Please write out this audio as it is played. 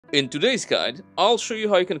In today's guide, I'll show you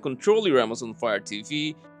how you can control your Amazon Fire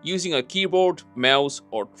TV using a keyboard, mouse,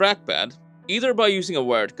 or trackpad, either by using a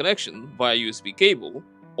wired connection via USB cable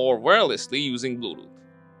or wirelessly using Bluetooth.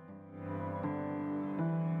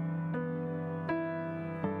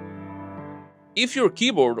 If your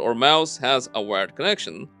keyboard or mouse has a wired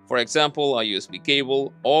connection, for example a USB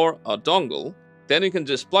cable or a dongle, then you can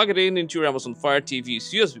just plug it in into your Amazon Fire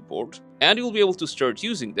TV's USB port and you'll be able to start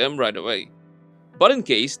using them right away. But in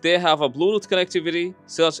case they have a Bluetooth connectivity,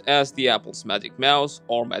 such as the Apple's Magic Mouse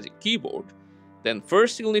or Magic Keyboard, then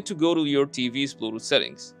first you'll need to go to your TV's Bluetooth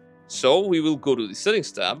settings. So we will go to the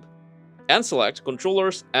Settings tab and select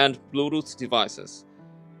Controllers and Bluetooth Devices.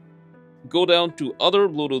 Go down to Other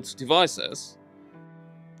Bluetooth Devices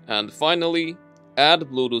and finally Add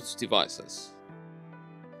Bluetooth Devices.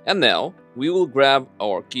 And now we will grab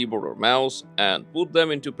our keyboard or mouse and put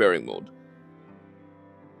them into pairing mode.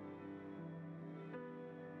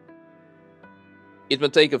 It may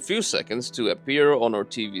take a few seconds to appear on our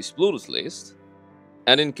TV's Bluetooth list,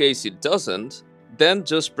 and in case it doesn't, then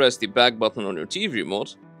just press the back button on your TV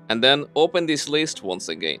remote and then open this list once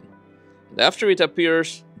again. And after it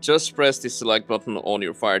appears, just press the select button on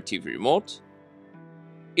your Fire TV remote.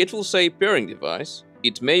 It will say pairing device.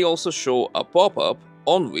 It may also show a pop-up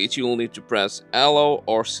on which you will need to press allow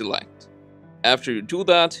or select. After you do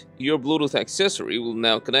that, your Bluetooth accessory will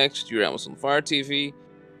now connect to your Amazon Fire TV.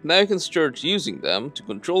 Now you can start using them to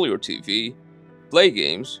control your TV, play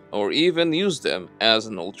games, or even use them as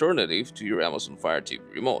an alternative to your Amazon Fire TV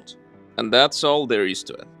remote. And that's all there is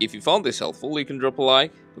to it. If you found this helpful, you can drop a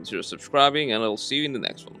like, consider subscribing, and I'll see you in the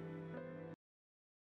next one.